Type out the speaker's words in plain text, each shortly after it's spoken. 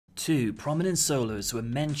two prominent solos were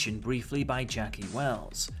mentioned briefly by Jackie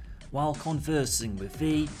Wells while conversing with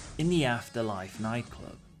V in the Afterlife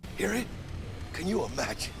nightclub. Hear it? Can you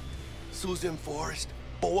imagine? Susan Forrest,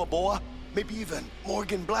 Boa Boa, maybe even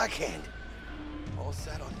Morgan Blackhand. All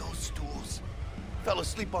sat on those stools. Fell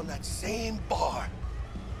asleep on that same bar.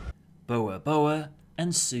 Boa Boa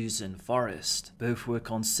and Susan Forrest both were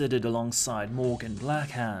considered alongside Morgan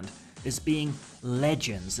Blackhand as being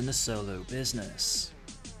legends in the solo business.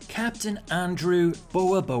 Captain Andrew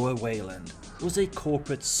Boa Boa Wayland was a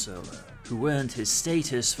corporate solo who earned his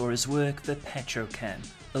status for his work for Petrochem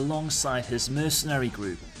alongside his mercenary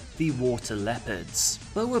group, the Water Leopards.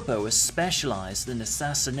 Boa Boa specialized in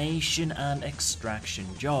assassination and extraction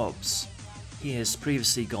jobs. He has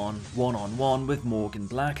previously gone one-on-one with Morgan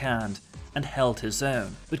Blackhand and held his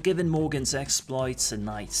own, but given Morgan's exploits in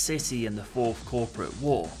Night City in the Fourth Corporate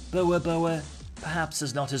War, Boa Boa perhaps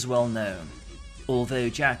is not as well known, although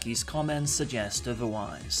Jackie's comments suggest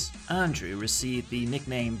otherwise. Andrew received the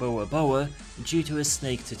nickname Boa Boa due to his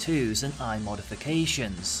snake tattoos and eye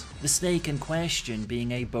modifications, the snake in question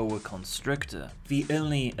being a boa constrictor. The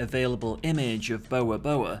only available image of Boa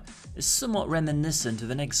Boa is somewhat reminiscent of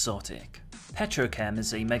an exotic. Petrochem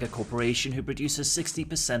is a megacorporation who produces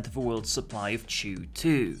 60% of the world's supply of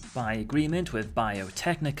Chew-2. By agreement with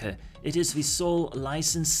Biotechnica, it is the sole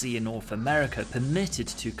licensee in North America permitted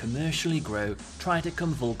to commercially grow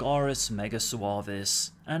Triticum vulgaris megasuavis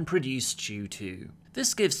and produce Chew-2.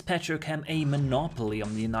 This gives Petrochem a monopoly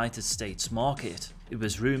on the United States market. It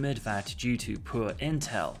was rumored that due to poor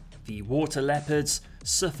intel, the Water Leopards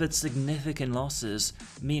suffered significant losses,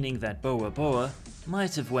 meaning that Boa Boa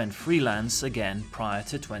might have went freelance again prior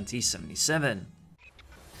to 2077.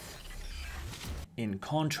 In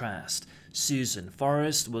contrast, Susan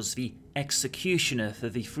Forrest was the executioner for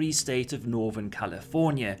the Free State of Northern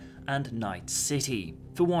California and Night City.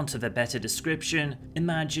 For want of a better description,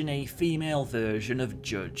 imagine a female version of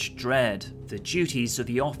Judge Dredd. The duties of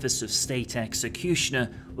the Office of State Executioner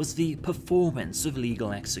was the performance of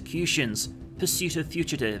legal executions, pursuit of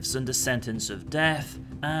fugitives under sentence of death,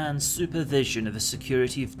 and supervision of the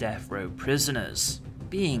security of death row prisoners.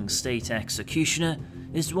 Being state executioner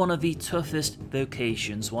is one of the toughest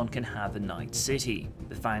vocations one can have in Night City.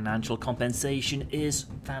 The financial compensation is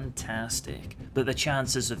fantastic, but the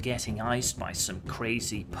chances of getting iced by some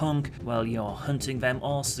crazy punk while you're hunting them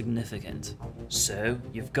are significant. So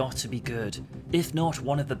you've got to be good, if not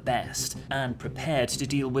one of the best, and prepared to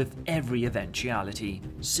deal with every eventuality.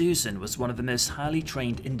 Susan was one of the most highly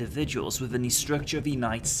trained individuals within the structure of the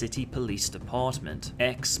Night City Police Department,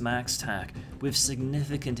 ex-MaxTac, with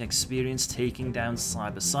significant experience taking down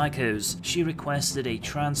cyber psychos. She requested a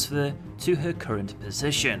transfer to her current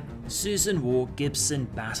position. Susan wore Gibson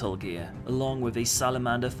battle gear, along with a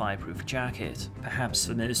Salamander fireproof jacket. Perhaps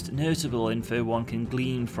the most notable info one can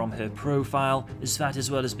glean from her profile is that,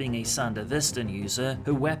 as well as being a Sandevistan user,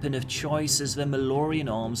 her weapon of choice is the Malorian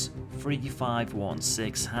Arms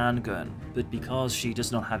 3516 handgun. But because she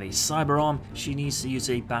does not have a cyberarm, she needs to use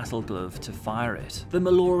a battle glove to fire it. The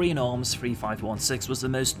Malorian Arms 3516 was the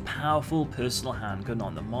most powerful personal handgun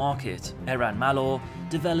on the market. Eran Malor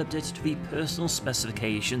developed it to the personal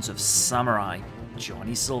specifications of Samurai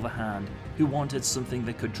Johnny Silverhand, who wanted something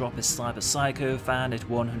that could drop a cyber psycho fan at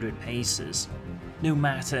 100 paces. No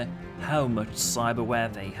matter how much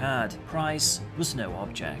cyberware they had, price was no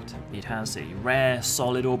object. It has a rare,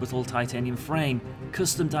 solid orbital titanium frame,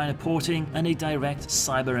 custom dyno porting, and a direct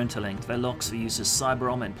cyber interlink that locks the user's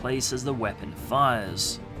cyberarm in place as the weapon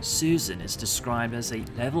fires. Susan is described as a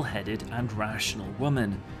level-headed and rational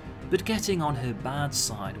woman, but getting on her bad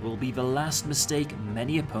side will be the last mistake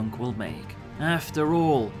many a punk will make. After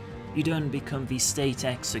all, you don't become the state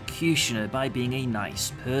executioner by being a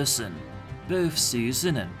nice person. Both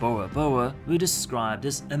Susan and Boa Boa were described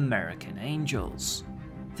as American angels.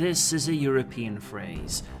 This is a European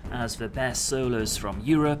phrase, as the best solos from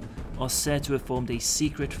Europe are said to have formed a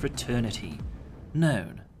secret fraternity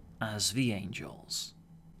known as the Angels.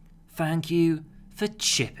 Thank you for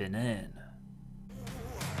chipping in.